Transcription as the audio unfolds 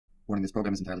Warning, this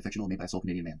program is entirely fictional and made by a sole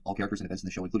Canadian man. All characters and events in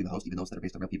the show, including the host, even those that are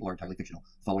based on real people, are entirely fictional.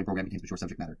 The following program contains mature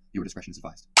subject matter. Viewer discretion is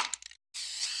advised.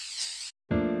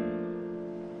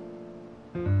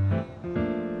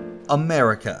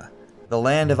 America, the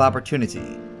land of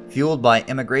opportunity, fueled by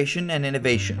immigration and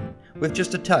innovation, with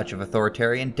just a touch of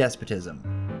authoritarian despotism.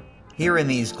 Here in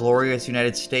these glorious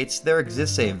United States, there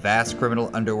exists a vast criminal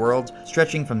underworld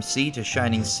stretching from sea to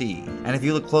shining sea, and if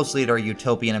you look closely at our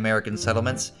utopian American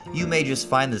settlements, you may just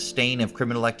find the stain of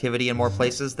criminal activity in more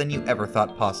places than you ever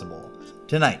thought possible.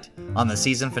 Tonight, on the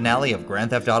season finale of Grand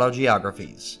Theft Auto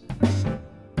Geographies.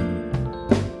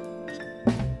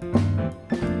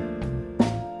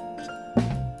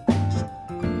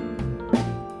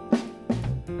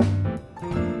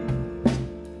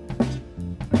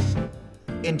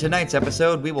 In tonight's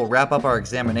episode, we will wrap up our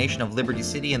examination of Liberty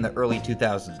City in the early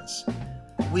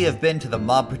 2000s. We have been to the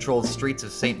mob-patrolled streets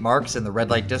of St. Mark's in the Red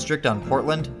Light District on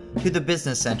Portland, to the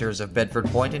business centers of Bedford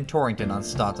Point and Torrington on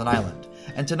Staunton Island,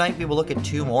 and tonight we will look at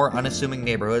two more unassuming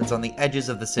neighborhoods on the edges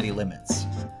of the city limits.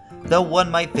 Though one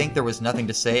might think there was nothing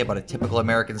to say about a typical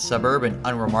American suburb and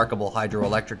unremarkable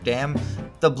hydroelectric dam,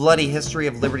 the bloody history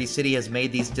of Liberty City has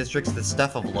made these districts the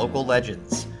stuff of local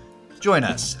legends. Join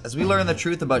us as we learn the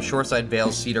truth about Shoreside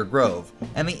Vale's Cedar Grove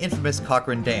and the infamous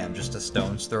Cochrane Dam just a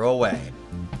stone's throw away.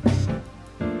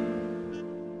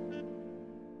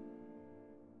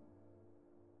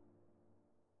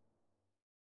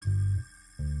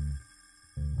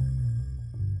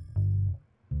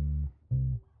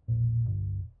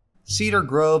 Cedar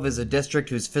Grove is a district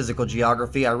whose physical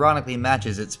geography ironically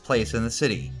matches its place in the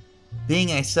city. Being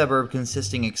a suburb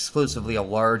consisting exclusively of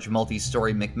large,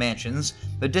 multi-story McMansions,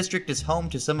 the district is home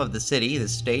to some of the city, the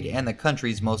state, and the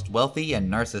country's most wealthy and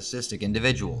narcissistic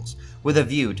individuals, with a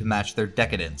view to match their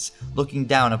decadence, looking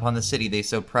down upon the city they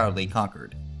so proudly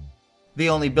conquered. The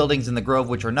only buildings in the grove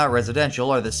which are not residential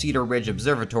are the Cedar Ridge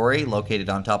Observatory, located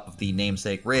on top of the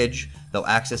namesake ridge, though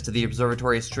access to the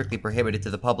observatory is strictly prohibited to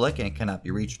the public and cannot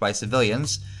be reached by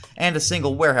civilians, and a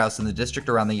single warehouse in the district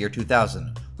around the year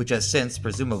 2000, which has since,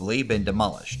 presumably, been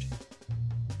demolished.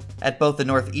 At both the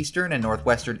northeastern and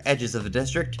northwestern edges of the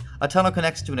district, a tunnel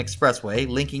connects to an expressway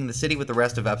linking the city with the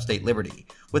rest of upstate Liberty,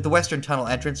 with the western tunnel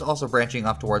entrance also branching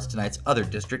off towards tonight's other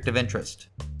district of interest.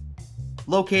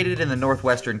 Located in the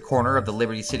northwestern corner of the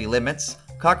Liberty City limits,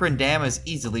 Cochrane Dam is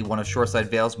easily one of Shoreside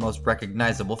Vale's most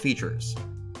recognizable features.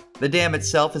 The dam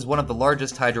itself is one of the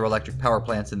largest hydroelectric power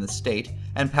plants in the state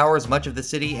and powers much of the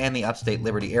city and the upstate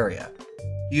Liberty area,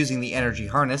 using the energy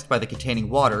harnessed by the containing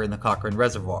water in the Cochrane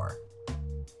Reservoir.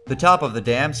 The top of the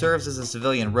dam serves as a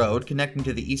civilian road connecting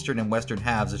to the eastern and western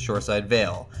halves of Shoreside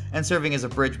Vale, and serving as a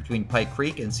bridge between Pike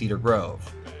Creek and Cedar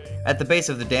Grove. At the base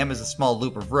of the dam is a small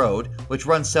loop of road, which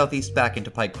runs southeast back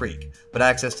into Pike Creek, but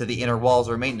access to the inner walls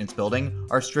or maintenance building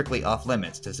are strictly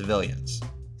off-limits to civilians.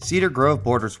 Cedar Grove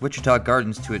borders Wichita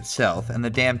Gardens to its south and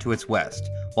the dam to its west,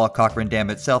 while Cochrane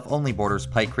Dam itself only borders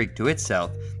Pike Creek to its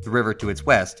south, the river to its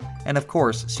west, and of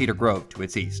course Cedar Grove to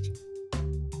its east.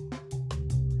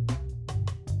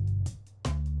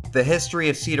 The history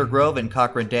of Cedar Grove and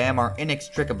Cochrane Dam are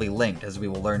inextricably linked, as we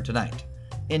will learn tonight.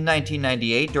 In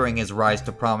 1998, during his rise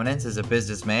to prominence as a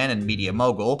businessman and media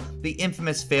mogul, the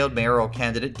infamous failed mayoral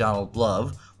candidate Donald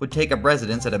Love would take up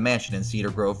residence at a mansion in Cedar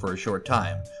Grove for a short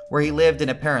time, where he lived in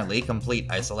apparently complete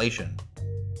isolation.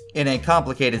 In a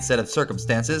complicated set of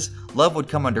circumstances, Love would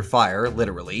come under fire,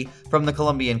 literally, from the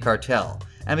Colombian cartel,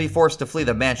 and be forced to flee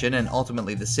the mansion and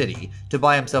ultimately the city to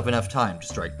buy himself enough time to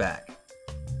strike back.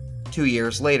 2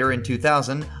 years later, in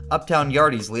 2000, Uptown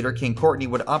Yardie's leader King Courtney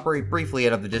would operate briefly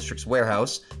out of the district's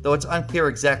warehouse, though it's unclear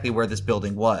exactly where this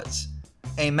building was.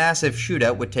 A massive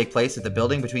shootout would take place at the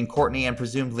building between Courtney and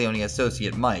presumed Leone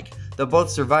associate Mike, though both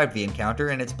survived the encounter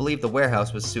and it's believed the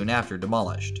warehouse was soon after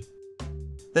demolished.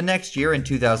 The next year, in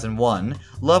 2001,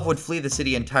 Love would flee the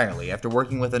city entirely after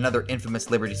working with another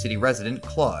infamous Liberty City resident,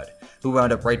 Claude, who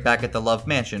wound up right back at the Love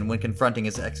mansion when confronting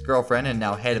his ex-girlfriend and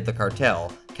now head of the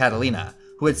cartel, Catalina,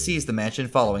 who had seized the mansion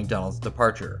following Donald's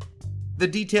departure. The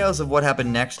details of what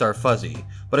happened next are fuzzy,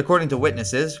 but according to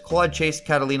witnesses, Claude chased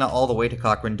Catalina all the way to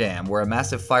Cochrane Dam, where a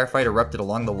massive firefight erupted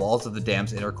along the walls of the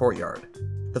dam's inner courtyard.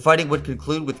 The fighting would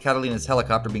conclude with Catalina's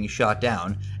helicopter being shot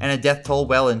down, and a death toll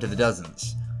well into the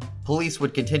dozens. Police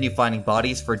would continue finding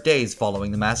bodies for days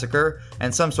following the massacre,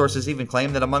 and some sources even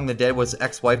claim that among the dead was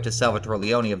ex-wife to Salvatore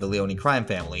Leone of the Leone crime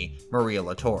family, Maria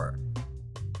Latour.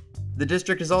 The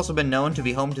district has also been known to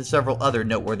be home to several other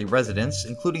noteworthy residents,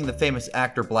 including the famous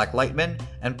actor Black Lightman,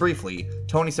 and briefly,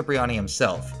 Tony Cipriani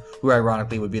himself, who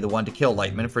ironically would be the one to kill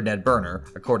Lightman for Ned Burner,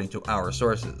 according to our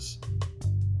sources.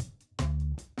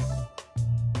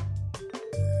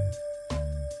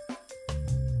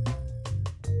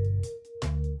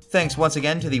 Thanks once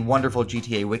again to the wonderful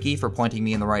GTA Wiki for pointing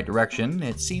me in the right direction.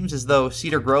 It seems as though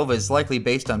Cedar Grove is likely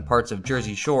based on parts of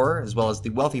Jersey Shore, as well as the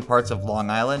wealthy parts of Long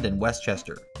Island and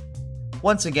Westchester.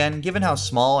 Once again, given how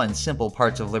small and simple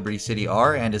parts of Liberty City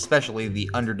are, and especially the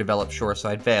underdeveloped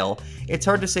shoreside vale, it's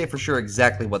hard to say for sure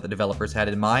exactly what the developers had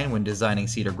in mind when designing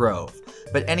Cedar Grove,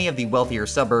 but any of the wealthier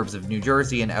suburbs of New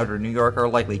Jersey and outer New York are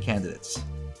likely candidates.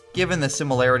 Given the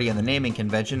similarity in the naming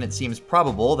convention, it seems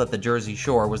probable that the Jersey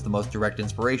Shore was the most direct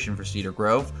inspiration for Cedar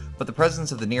Grove, but the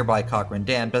presence of the nearby Cochrane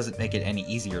Dam doesn't make it any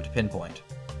easier to pinpoint.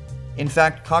 In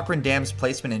fact, Cochrane Dam's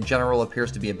placement in general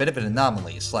appears to be a bit of an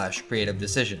anomaly/creative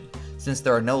decision, since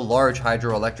there are no large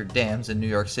hydroelectric dams in New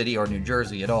York City or New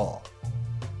Jersey at all.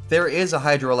 There is a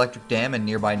hydroelectric dam in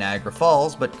nearby Niagara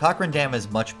Falls, but Cochrane Dam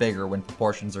is much bigger when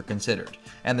proportions are considered,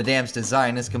 and the dam's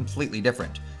design is completely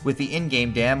different, with the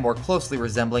in-game dam more closely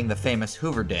resembling the famous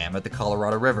Hoover Dam at the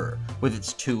Colorado River, with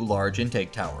its 2 large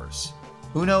intake towers.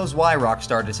 Who knows why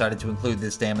Rockstar decided to include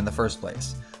this dam in the first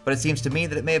place, but it seems to me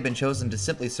that it may have been chosen to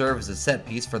simply serve as a set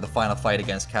piece for the final fight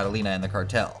against Catalina and the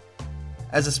cartel.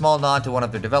 As a small nod to one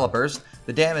of their developers,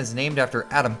 the dam is named after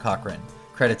Adam Cochrane,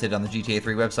 credited on the GTA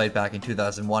 3 website back in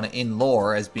 2001 in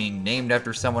lore as being named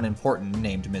after someone important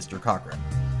named Mr. Cochrane.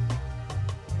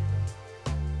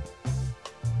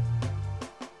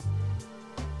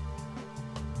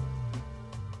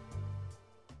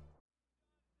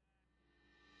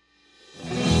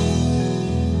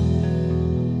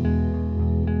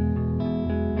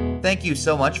 Thank you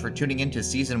so much for tuning in to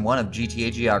Season 1 of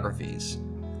GTA Geographies.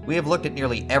 We have looked at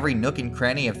nearly every nook and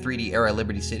cranny of 3D-era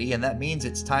Liberty City, and that means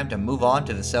it's time to move on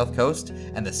to the South Coast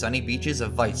and the sunny beaches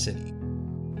of Vice City.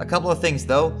 A couple of things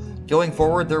though, going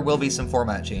forward there will be some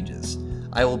format changes.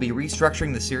 I will be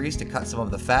restructuring the series to cut some of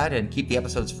the fat and keep the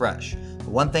episodes fresh. But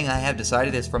one thing I have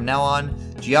decided is from now on,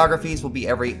 Geographies will be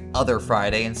every other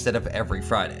Friday instead of every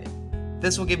Friday.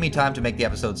 This will give me time to make the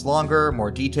episodes longer, more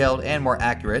detailed, and more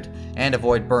accurate, and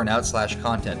avoid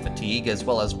burnout/content fatigue as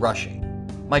well as rushing.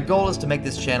 My goal is to make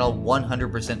this channel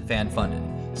 100%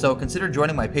 fan-funded, so consider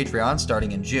joining my Patreon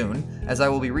starting in June, as I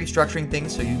will be restructuring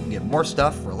things so you can get more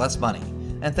stuff for less money,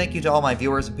 and thank you to all my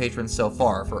viewers and patrons so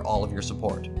far for all of your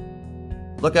support.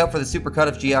 Look out for the supercut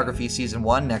of Geography Season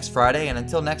 1 next Friday, and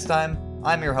until next time,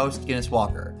 I'm your host, Guinness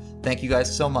Walker. Thank you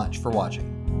guys so much for watching.